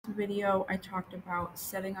video, I talked about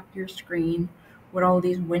setting up your screen, what all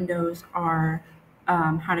these windows are,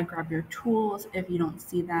 how to grab your tools if you don't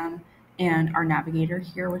see them, and our navigator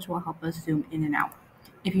here, which will help us zoom in and out.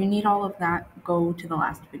 If you need all of that, go to the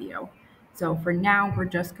last video. So for now, we're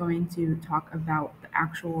just going to talk about the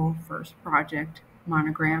actual first project,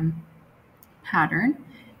 Monogram pattern,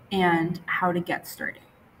 and how to get started.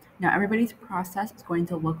 Now, everybody's process is going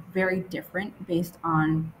to look very different based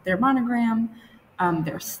on their monogram,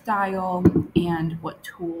 their style, and what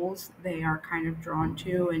tools they are kind of drawn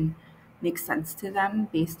to and make sense to them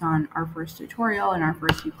based on our first tutorial and our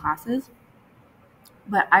first few classes.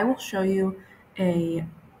 But I will show you a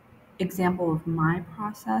example of my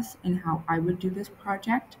process and how I would do this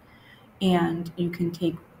project, and you can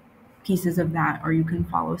take pieces of that or you can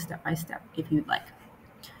follow step by step if you'd like.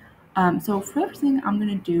 So first thing I'm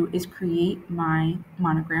going to do is create my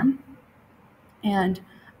monogram, and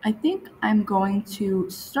I think I'm going to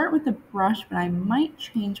start with the brush, but I might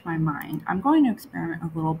change my mind. I'm going to experiment a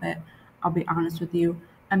little bit. I'll be honest with you.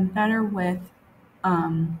 I'm better with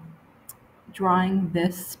drawing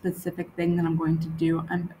this specific thing that I'm going to do.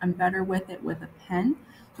 I'm better with it with a pen.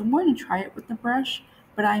 So I'm going to try it with the brush,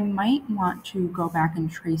 but I might want to go back and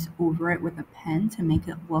trace over it with a pen to make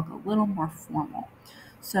it look a little more formal.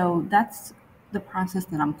 So that's the process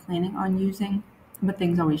that I'm planning on using, but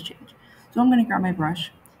things always change. So I'm going to grab my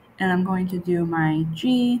brush and I'm going to do my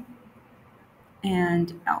G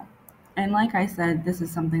and L. And like I said, this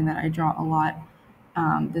is something that I draw a lot.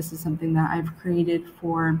 This is something that I've created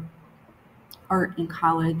for art in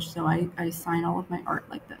college, so I sign all of my art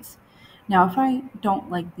like this. Now, if I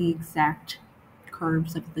don't like the exact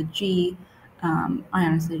curves of the G, I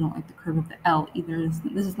honestly don't like the curve of the L either.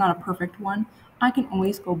 This is not a perfect one. I can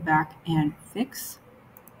always go back and fix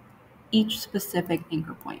each specific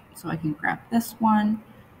anchor point. So I can grab this one,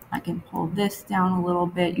 I can pull this down a little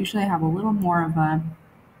bit. Usually I have a little more of a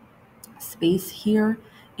space here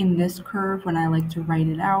in this curve when I like to write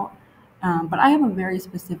it out. But I have a very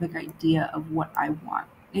specific idea of what I want.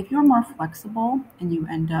 If you're more flexible and you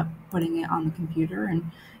end up putting it on the computer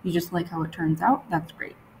and you just like how it turns out, that's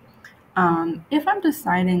great. If I'm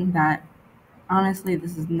deciding that, honestly,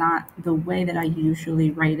 this is not the way that I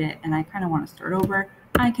usually write it and I kind of want to start over,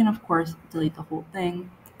 I can, of course, delete the whole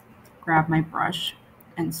thing, grab my brush,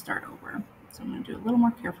 and start over. So I'm going to do it a little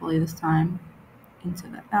more carefully this time into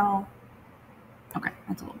the L. Okay,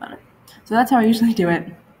 that's a little better. So that's how I usually do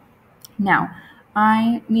it. Now,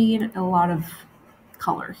 I need a lot of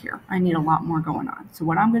color here. I need a lot more going on. So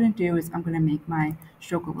what I'm going to do is I'm going to make my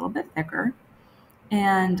stroke a little bit thicker.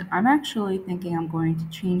 And I'm actually thinking I'm going to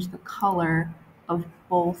change the color of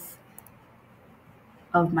both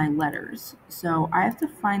of my letters. So I have to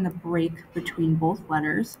find the break between both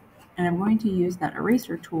letters. And I'm going to use that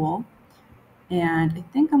eraser tool. And I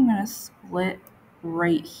think I'm going to split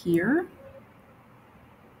right here.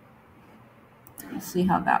 Let's see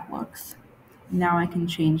how that looks. Now I can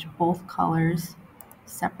change both colors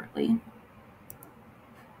separately.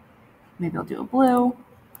 Maybe I'll do a blue.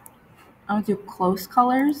 I'll do close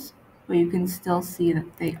colors, but you can still see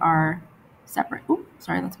that they are separate. Oops,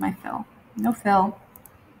 sorry, that's my fill. No fill,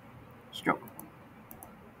 stroke.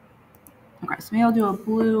 Okay, so maybe I'll do a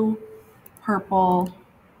blue, purple.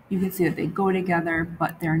 You can see that they go together,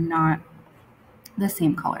 but they're not the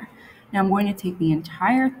same color. Now I'm going to take the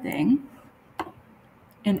entire thing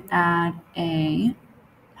and add a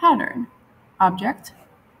pattern. Object,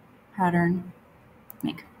 pattern,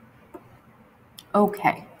 make.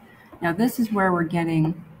 Okay, now this is where we're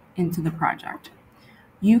getting into the project.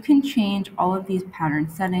 You can change all of these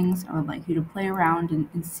pattern settings. I would like you to play around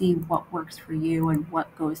and see what works for you and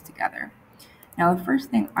what goes together. Now the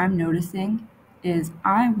first thing I'm noticing is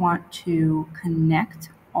I want to connect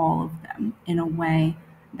all of them in a way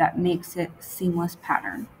that makes it seamless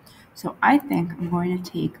pattern. So I think I'm going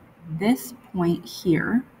to take this point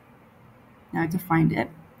here, now I have to find it,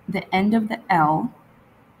 the end of the L,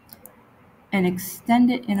 and extend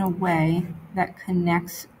it in a way that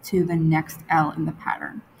connects to the next L in the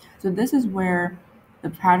pattern. So this is where the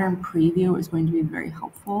pattern preview is going to be very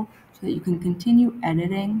helpful so that you can continue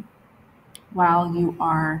editing while you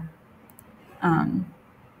are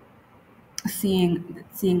seeing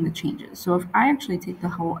the changes. So if I actually take the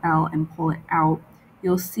whole L and pull it out,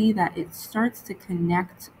 you'll see that it starts to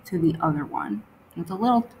connect to the other one. It's a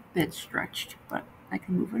little bit stretched, but I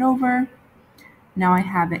can move it over. Now I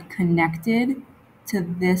have it connected to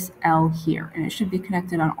this L here, and it should be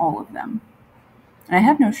connected on all of them. And I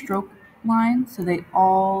have no stroke line, so they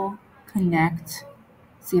all connect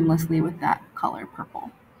seamlessly with that color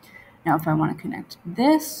purple. Now if I want to connect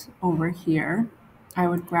this over here, I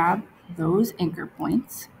would grab those anchor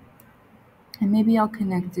points And maybe I'll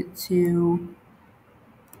connect it to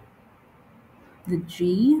the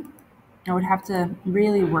G. I would have to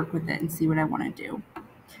really work with it and see what I want to do.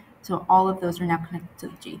 So all of those are now connected to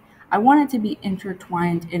the G. I want it to be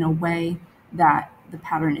intertwined in a way that the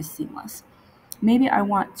pattern is seamless. Maybe I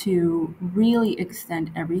want to really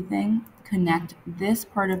extend everything, connect this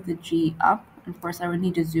part of the G up. Of course, I would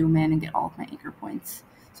need to zoom in and get all of my anchor points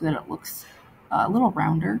so that it looks a little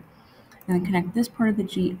rounder. And then connect this part of the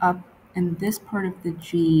G up and this part of the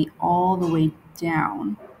G all the way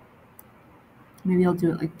down. Maybe I'll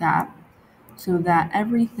do it like that so that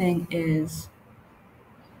everything is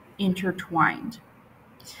intertwined.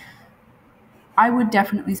 I would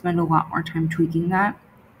definitely spend a lot more time tweaking that,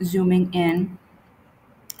 zooming in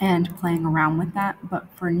and playing around with that. But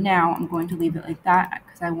for now, I'm going to leave it like that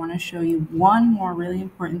because I want to show you one more really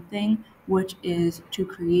important thing, which is to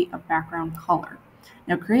create a background color.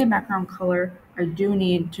 Now, create a background color, I do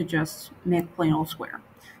need to just make plain old square.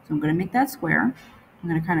 So I'm going to make that square. I'm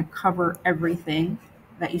going to kind of cover everything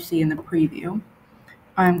that you see in the preview.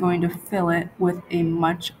 I'm going to fill it with a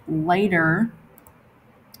much lighter,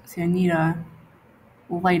 see, I need a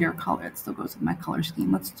lighter color. It still goes with my color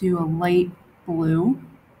scheme. Let's do a light blue,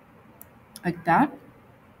 like that.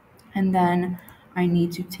 And then I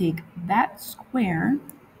need to take that square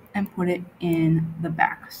and put it in the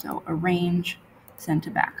back. So arrange, send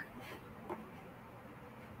to back.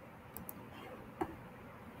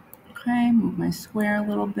 Okay, move my square a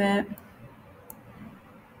little bit.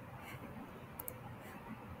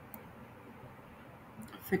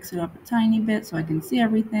 Fix it up a tiny bit so I can see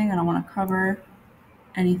everything. I don't want to cover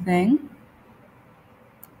anything.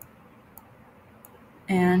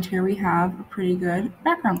 And here we have a pretty good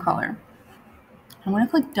background color. I'm going to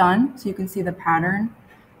click done so you can see the pattern.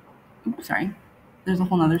 Oops, sorry. There's a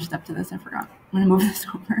whole nother step to this. I forgot. I'm going to move this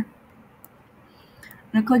over.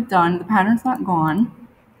 I'm going to click done. The pattern's not gone.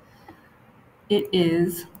 It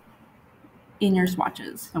is in your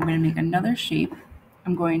swatches. So I'm going to make another shape.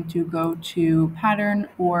 I'm going to go to pattern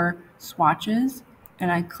or swatches,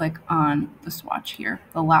 and I click on the swatch here.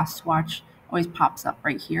 The last swatch always pops up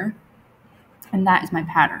right here, and that is my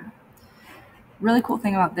pattern. Really cool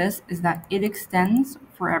thing about this is that it extends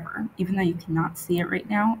forever, even though you cannot see it right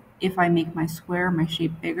now. If I make my square, my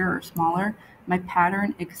shape bigger or smaller, my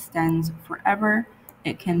pattern extends forever.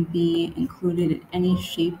 It can be included in any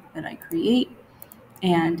shape that I create,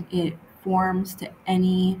 and it forms to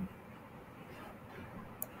any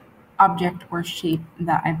object or shape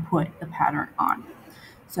that I put the pattern on.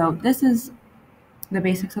 So this is the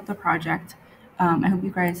basics of the project. I hope you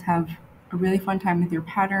guys have a really fun time with your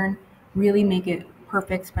pattern. Really make it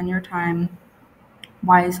perfect. Spend your time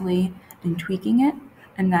wisely in tweaking it,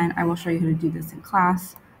 and then I will show you how to do this in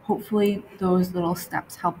class. Hopefully those little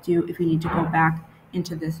steps helped you if you need to go back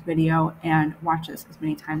into this video and watch this as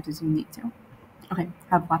many times as you need to. Okay,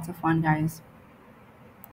 have lots of fun, guys.